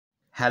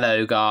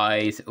Hello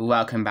guys,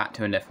 welcome back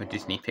to another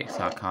Disney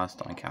Pixar cast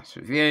Diecast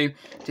review.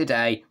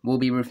 Today we'll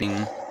be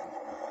reviewing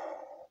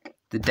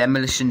the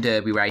Demolition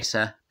Derby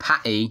racer,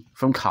 Patty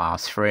from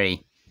Cars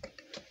 3.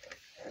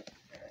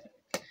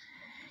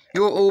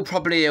 You're all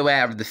probably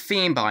aware of the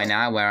theme by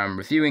now, where I'm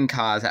reviewing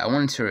cars that I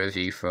wanted to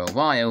review for a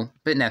while,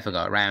 but never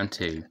got around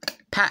to.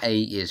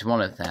 Patty is one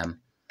of them.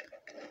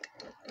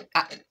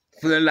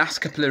 For the last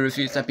couple of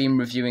reviews, I've been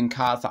reviewing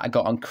cars that I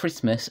got on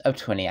Christmas of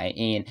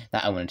 2018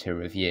 that I wanted to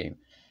review.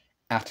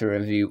 After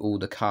review all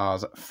the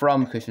cars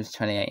from Christmas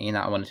 2018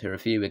 that I wanted to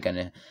review, we're going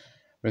to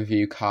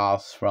review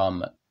cars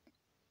from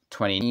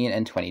 2019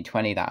 and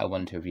 2020 that I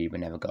wanted to review but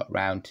never got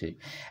around to.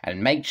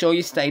 And make sure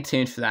you stay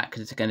tuned for that,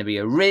 because it's going to be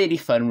a really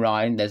fun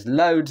ride. There's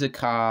loads of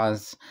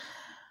cars.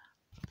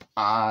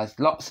 There's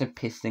lots of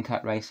piston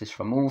cut races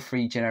from all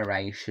three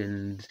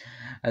generations,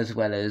 as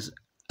well as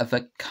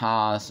other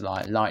cars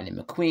like Lightning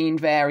McQueen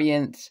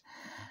variants.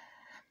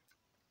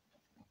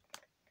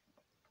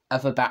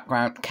 Other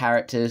background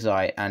characters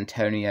like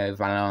Antonio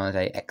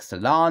Valente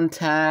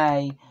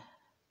Excelente,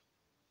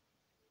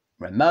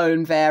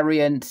 Ramon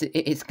variants.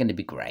 It's going to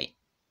be great.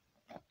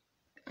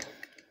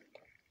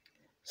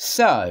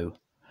 So,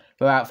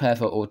 without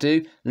further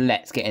ado,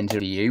 let's get into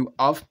the review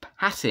of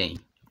Patty.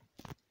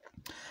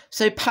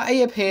 So,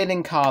 Patty appeared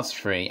in Cars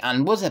 3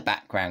 and was a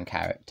background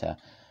character.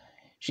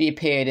 She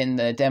appeared in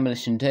the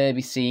Demolition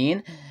Derby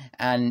scene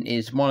and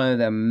is one of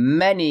the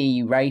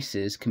many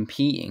racers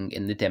competing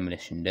in the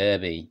Demolition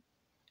Derby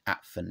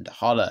at Thunder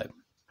Hollow.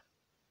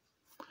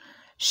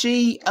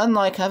 She,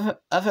 unlike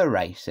other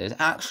racers,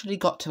 actually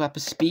got to have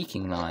a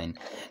speaking line,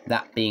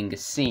 that being a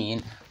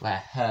scene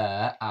where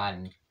her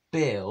and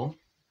Bill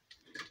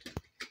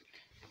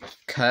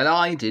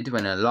collided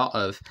when a lot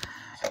of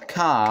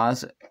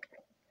cars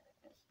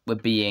were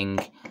being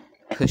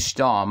pushed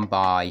on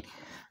by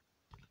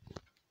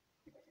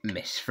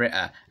Miss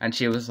Fritter, and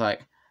she was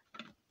like,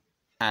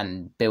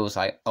 and Bill was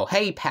like, "Oh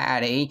hey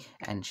Patty,"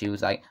 and she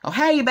was like, "Oh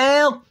hey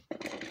Bill,"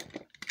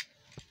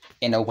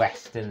 in a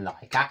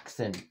Western-like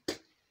accent.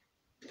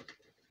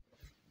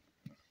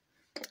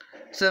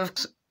 So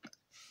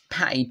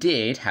Patty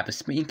did have a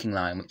speaking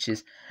line, which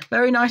is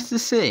very nice to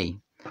see,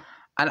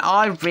 and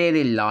I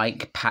really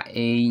like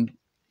Patty.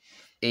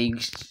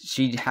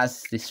 She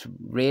has this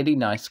really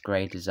nice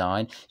grey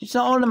design. She's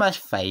not one of my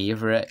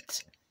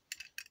favourite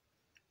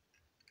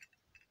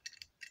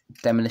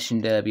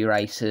Demolition Derby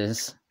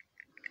racers,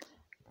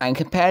 and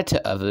compared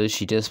to others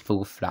she does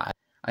fall flat.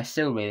 I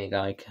still really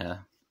like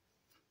her.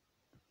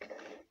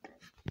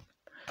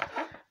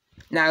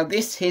 Now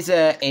this is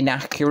an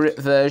inaccurate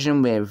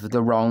version with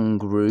the wrong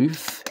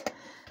roof,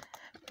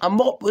 and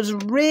what was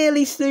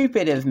really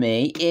stupid of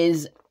me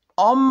is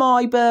on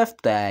my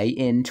birthday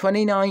in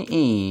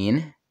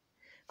 2019,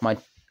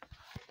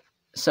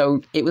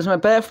 it was my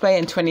birthday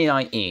in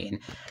 2019,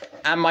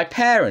 and my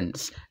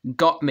parents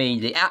got me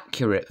the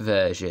accurate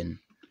version.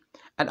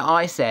 And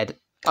I said,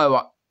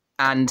 oh,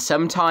 and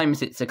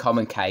sometimes it's a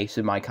common case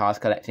with my cars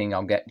collecting,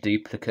 I'll get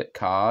duplicate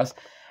cars.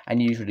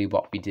 And usually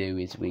what we do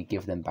is we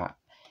give them back,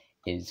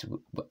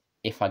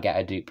 if I get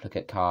a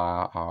duplicate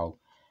car,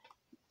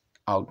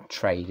 I'll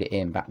trade it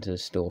in back to the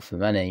store for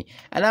money.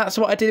 And that's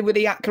what I did with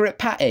the accurate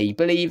Patty,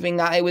 believing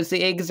that it was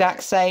the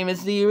exact same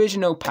as the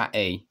original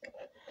Patty.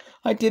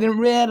 I didn't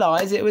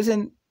realise it was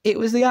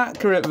the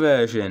accurate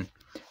version.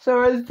 So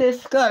I was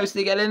this close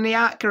to getting the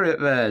accurate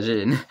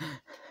version.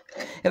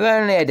 If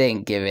only I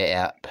didn't give it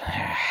up.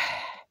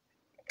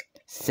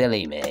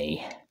 Silly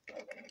me.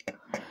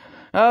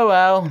 Oh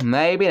well,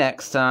 maybe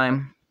next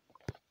time.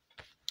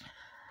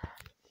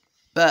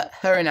 But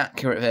her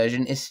inaccurate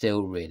version is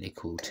still really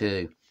cool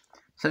too.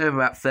 So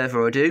without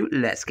further ado,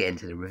 let's get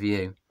into the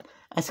review.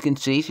 As you can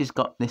see, she's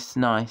got this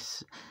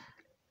nice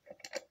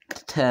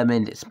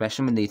determined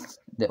expression with these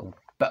little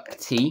buck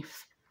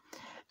teeth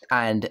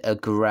and a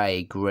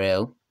grey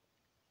grille.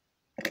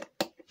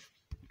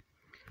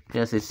 She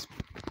has this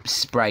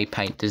spray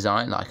paint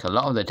design like a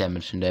lot of the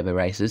Demolition Derby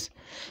racers.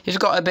 She's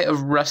got a bit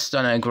of rust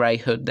on her grey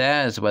hood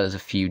there, as well as a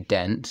few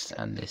dents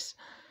and this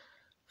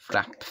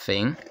flap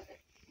thing.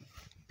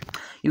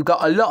 You've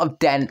got a lot of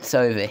dents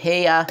over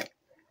here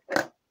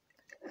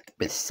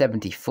with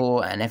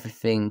 74 and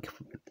everything.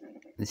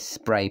 This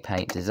spray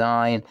paint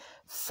design,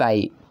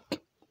 fake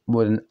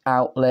wooden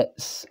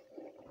outlets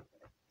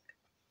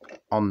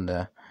on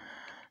the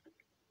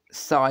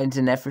sides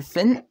and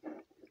everything.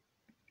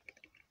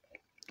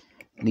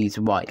 These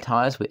white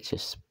tyres, which are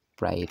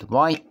sprayed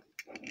white.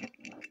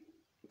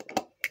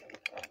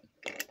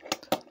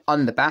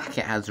 On the back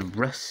it has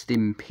rust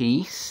in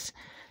peace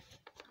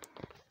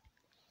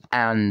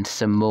and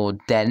some more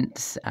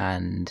dents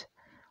and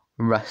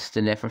rust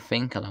and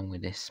everything, along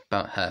with this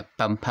her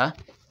bumper.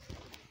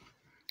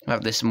 We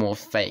have this more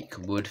fake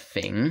wood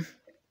thing.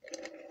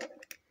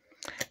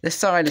 The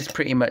side is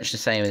pretty much the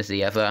same as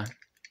the other,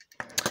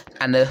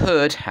 and the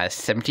hood has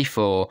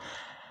 74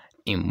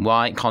 in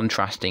white,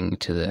 contrasting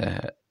to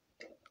the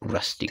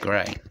rusty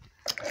grey.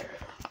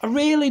 I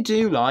really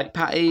do like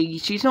Patty.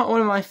 She's not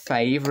one of my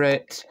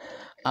favourite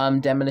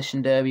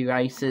Demolition Derby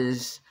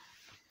racers,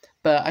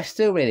 But I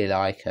still really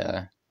like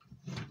her.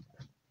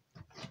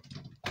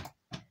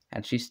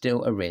 And she's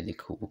still a really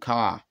cool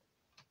car.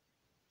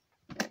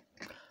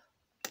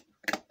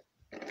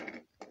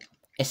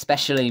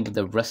 Especially with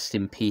the rust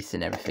in piece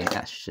and everything.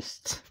 That's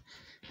just...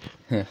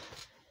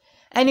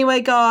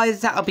 Anyway,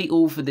 guys, that'll be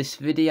all for this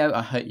video.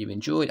 I hope you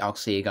enjoyed. I'll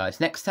see you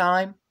guys next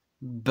time.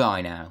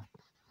 Bye now.